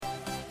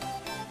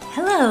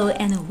Hello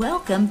and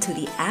welcome to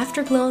the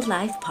Afterglow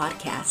Life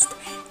podcast,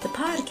 the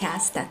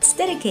podcast that's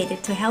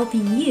dedicated to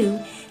helping you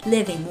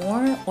live a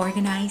more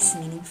organized,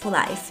 meaningful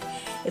life.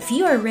 If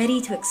you are ready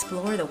to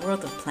explore the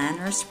world of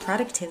planners,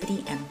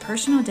 productivity, and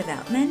personal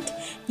development,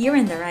 you're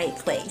in the right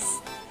place.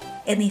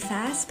 In the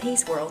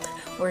fast-paced world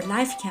where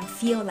life can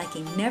feel like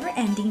a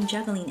never-ending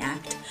juggling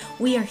act,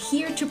 we are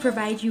here to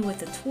provide you with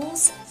the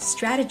tools,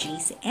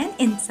 strategies, and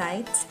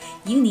insights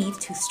you need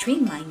to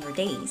streamline your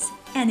days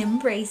and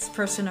embrace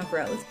personal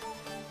growth.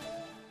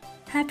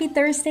 Happy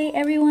Thursday,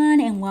 everyone,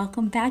 and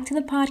welcome back to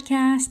the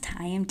podcast.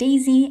 I am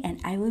Daisy, and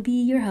I will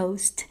be your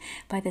host.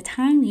 By the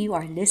time you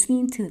are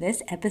listening to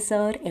this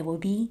episode, it will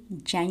be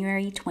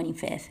January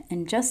 25th.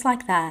 And just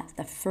like that,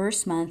 the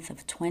first month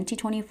of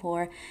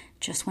 2024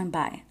 just went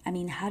by. I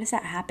mean, how does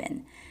that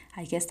happen?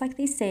 I guess like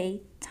they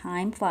say,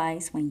 time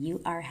flies when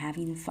you are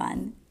having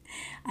fun.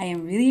 I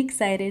am really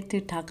excited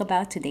to talk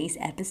about today's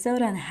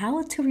episode on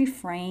how to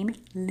reframe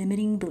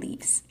limiting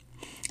beliefs.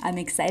 I'm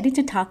excited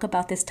to talk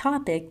about this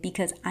topic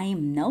because I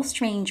am no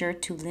stranger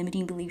to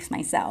limiting beliefs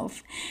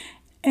myself.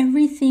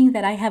 Everything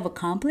that I have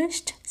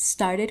accomplished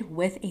started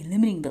with a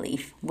limiting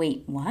belief.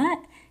 Wait,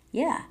 what?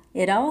 Yeah,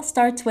 it all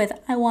starts with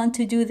I want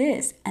to do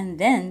this, and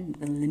then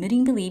the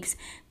limiting beliefs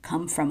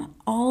come from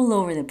all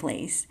over the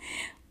place.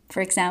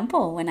 For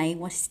example, when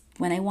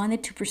I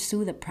wanted to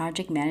pursue the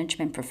project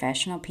management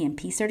professional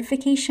PMP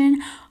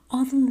certification,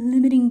 all the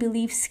limiting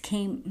beliefs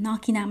came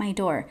knocking at my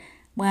door.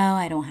 Well,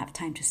 I don't have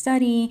time to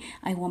study,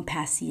 I won't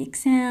pass the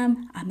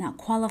exam, I'm not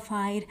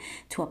qualified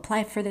to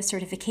apply for the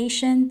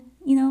certification.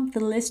 The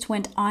list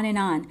went on and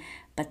on.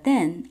 But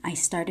then I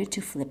started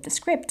to flip the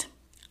script.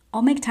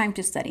 I'll make time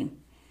to study.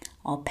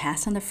 I'll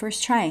pass on the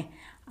first try.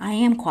 I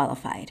am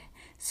qualified.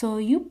 So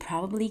you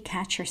probably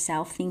catch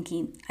yourself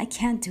thinking, I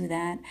can't do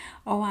that,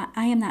 or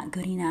I am not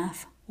good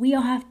enough. We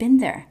all have been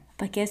there.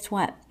 But guess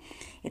what?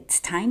 It's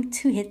time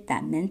to hit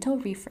that mental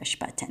refresh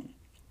button.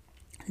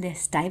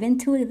 Let's dive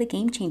into the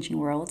game-changing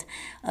world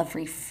of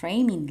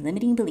reframing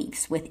limiting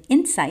beliefs with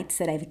insights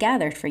that I've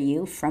gathered for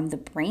you from the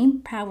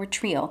Brain Power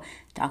Trio,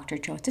 Dr.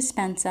 Joe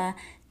Dispenza,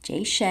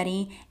 Jay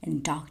Shetty,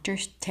 and Dr.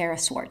 Tara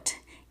Swart.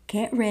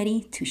 Get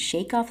ready to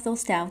shake off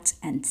those doubts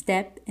and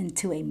step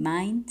into a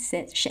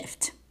mindset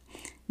shift.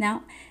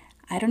 Now,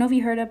 I don't know if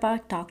you heard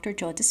about Dr.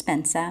 Joe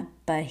Dispenza,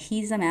 but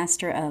he's a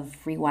master of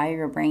Rewire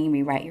Your Brain,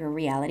 Rewrite Your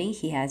Reality.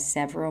 He has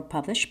several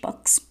published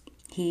books.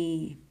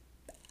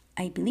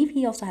 I believe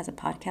he also has a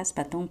podcast,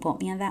 but don't quote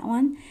me on that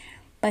one.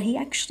 But he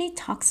actually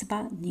talks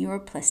about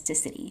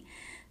neuroplasticity.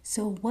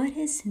 So what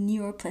is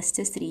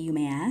neuroplasticity, you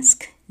may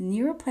ask?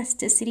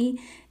 Neuroplasticity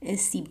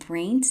is the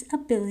brain's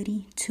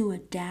ability to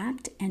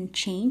adapt and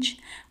change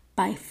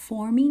by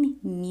forming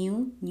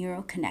new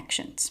neural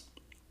connections.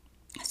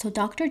 So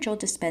Dr. Joe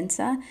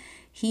Dispenza,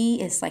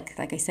 he is like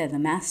I said, the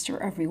master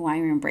of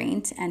rewiring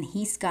brains, and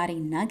he's got a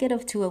nugget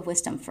of two of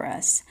wisdom for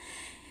us.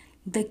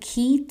 The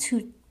key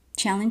to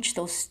challenge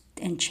those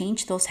and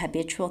change those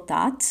habitual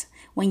thoughts,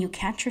 when you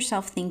catch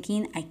yourself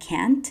thinking, I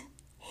can't,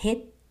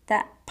 hit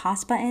that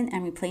pause button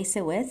and replace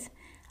it with,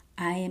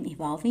 I am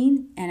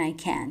evolving and I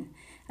can.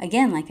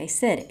 Again, like I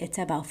said, it's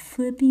about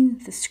flipping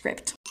the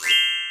script.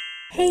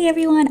 Hey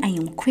everyone, I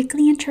am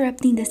quickly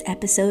interrupting this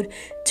episode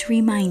to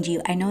remind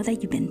you, I know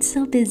that you've been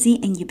so busy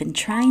and you've been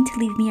trying to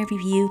leave me a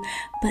review,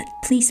 but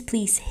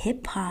please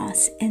hit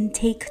pause and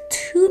take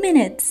 2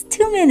 minutes,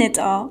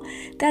 all.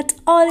 That's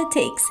all it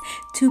takes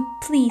to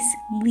please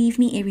leave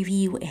me a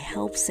review. It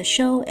helps the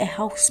show, it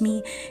helps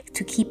me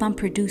to keep on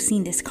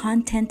producing this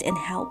content and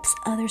helps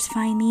others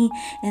find me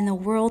in a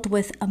world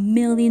with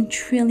 1,000,000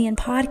 trillion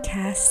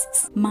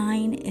podcasts.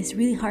 Mine is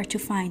really hard to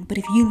find, but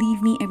if you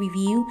leave me a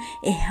review,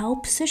 it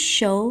helps the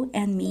show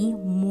and me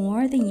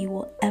more than you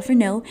will ever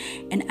know,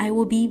 and I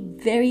will be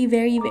very,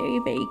 very, very,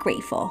 very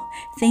grateful.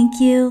 Thank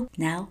you.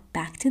 Now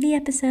back to the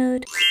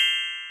episode.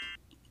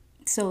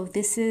 So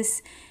this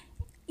is,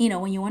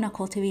 when you want to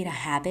cultivate a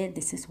habit,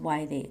 this is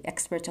why the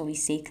experts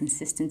always say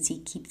consistency.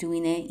 Keep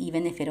doing it,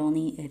 even if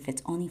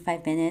it's only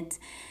 5 minutes.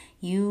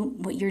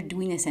 What you're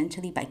doing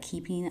essentially by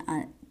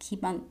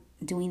keep on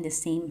doing the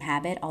same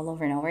habit all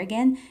over and over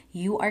again,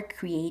 you are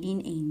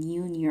creating a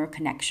new neural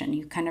connection.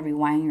 You're kind of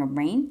rewiring your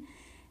brain.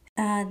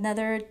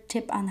 Another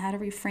tip on how to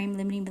reframe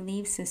limiting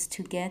beliefs is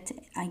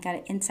I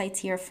got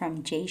insights here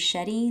from Jay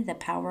Shetty, The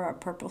Power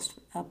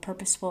of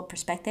Purposeful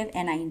Perspective.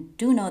 And I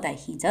do know that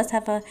he does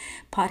have a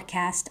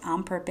podcast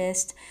on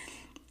purpose.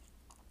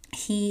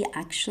 He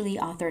actually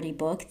authored a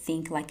book,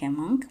 Think Like a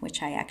Monk,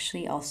 which I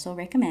actually also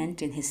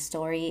recommend. And his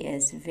story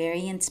is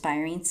very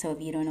inspiring. So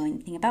if you don't know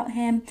anything about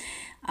him,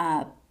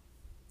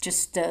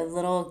 just a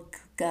little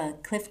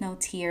cliff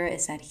notes here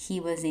is that he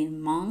was a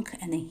monk,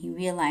 and then he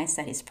realized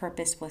that his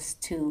purpose was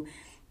to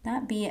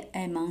not be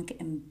a monk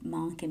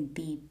and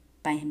be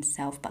by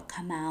himself, but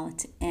come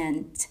out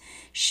and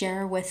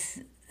share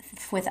with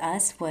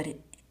us what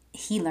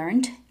he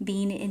learned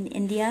being in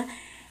India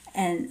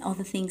and all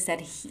the things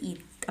that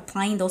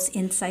applying those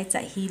insights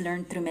that he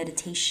learned through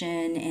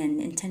meditation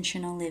and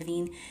intentional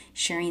living,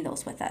 sharing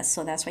those with us.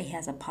 So that's why he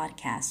has a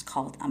podcast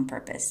called On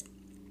Purpose.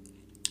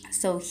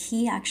 So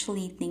he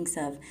actually thinks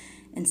of,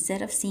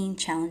 instead of seeing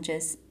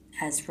challenges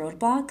as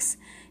roadblocks,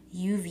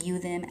 you view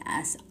them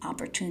as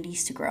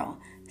opportunities to grow.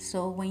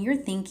 So when you're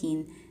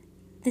thinking,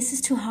 this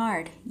is too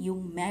hard, you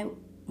might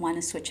want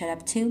to switch it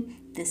up to,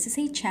 this is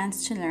a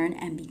chance to learn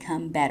and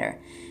become better.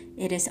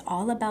 It is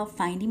all about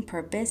finding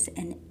purpose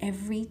in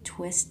every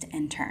twist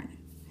and turn.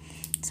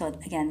 So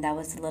again, that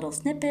was a little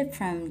snippet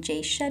from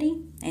Jay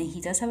Shetty, and he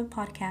does have a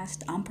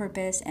podcast on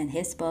purpose and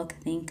his book,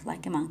 Think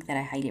Like a Monk, that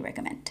I highly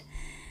recommend.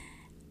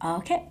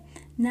 Okay,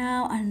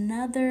 now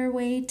another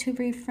way to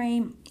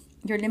reframe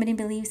your limiting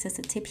beliefs is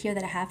a tip here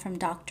that I have from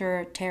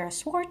Dr. Tara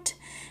Swart.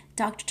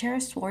 Dr. Tara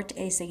Swart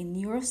is a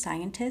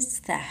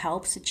neuroscientist that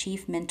helps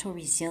achieve mental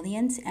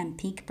resilience and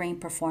peak brain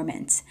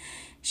performance.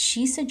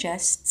 She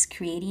suggests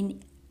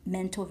creating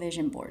mental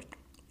vision board.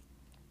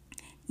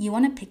 You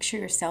want to picture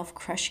yourself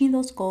crushing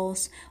those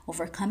goals,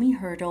 overcoming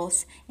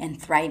hurdles,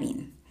 and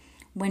thriving.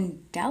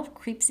 When doubt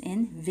creeps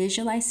in,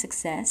 visualize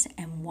success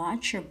and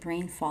watch your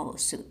brain follow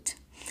suit.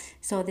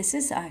 So this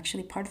is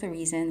actually part of the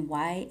reason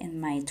why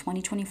in my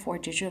 2024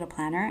 digital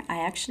planner, I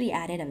actually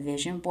added a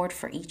vision board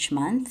for each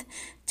month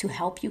to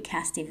help you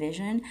cast a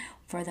vision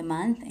for the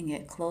month and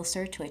get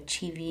closer to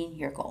achieving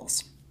your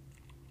goals.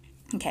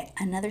 Okay,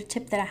 another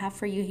tip that I have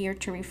for you here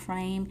to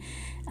reframe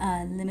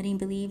limiting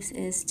beliefs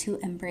is to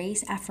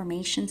embrace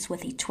affirmations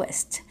with a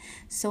twist.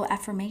 So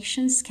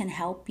affirmations can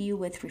help you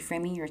with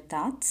reframing your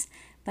thoughts,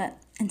 but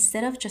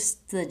instead of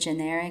just the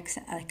generics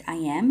like I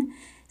am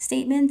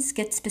statements,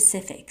 get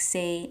specific.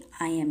 Say,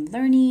 I am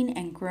learning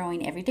and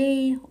growing every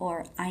day,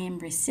 or I am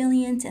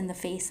resilient in the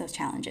face of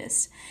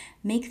challenges.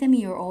 Make them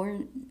your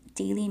own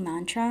daily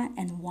mantra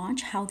and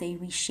watch how they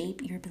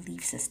reshape your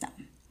belief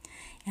system.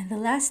 And the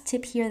last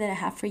tip here that I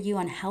have for you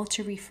on how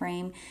to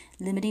reframe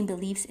limiting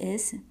beliefs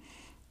is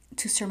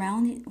to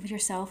surround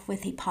yourself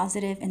with a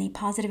positive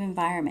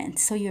environment.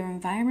 So your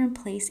environment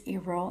plays a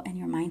role in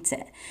your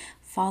mindset.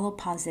 Follow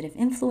positive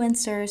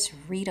influencers,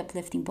 read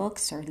uplifting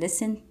books, or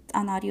listen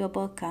on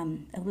audiobook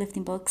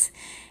uplifting books,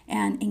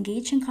 and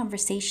engage in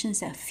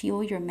conversations that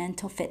fuel your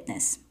mental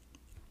fitness.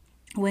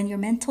 When your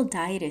mental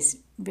diet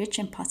is rich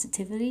in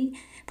positivity,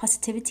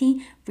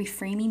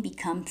 reframing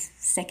becomes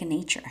second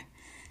nature.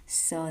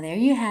 So there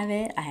you have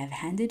it. I have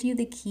handed you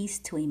the keys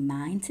to a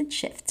mindset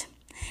shift.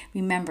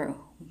 Remember,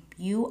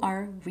 you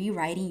are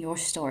rewriting your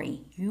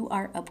story. You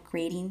are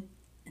upgrading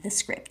the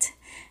script.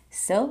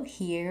 So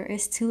here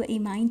is to a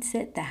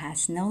mindset that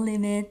has no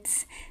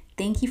limits.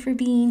 Thank you for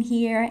being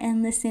here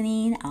and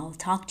listening. I'll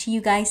talk to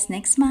you guys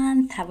next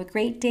month. Have a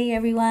great day,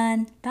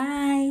 everyone.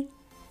 Bye.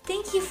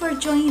 Thank you for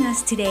joining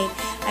us today.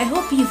 I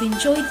hope you've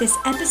enjoyed this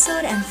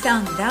episode and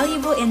found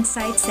valuable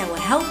insights that will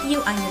help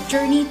you on your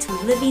journey to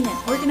living an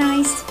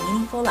organized,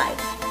 meaningful life.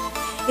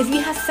 If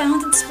you have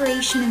found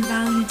inspiration and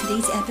value in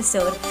today's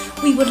episode,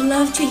 we would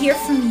love to hear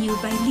from you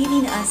by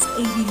leaving us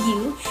a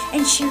review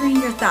and sharing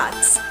your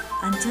thoughts.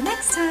 Until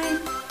next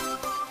time.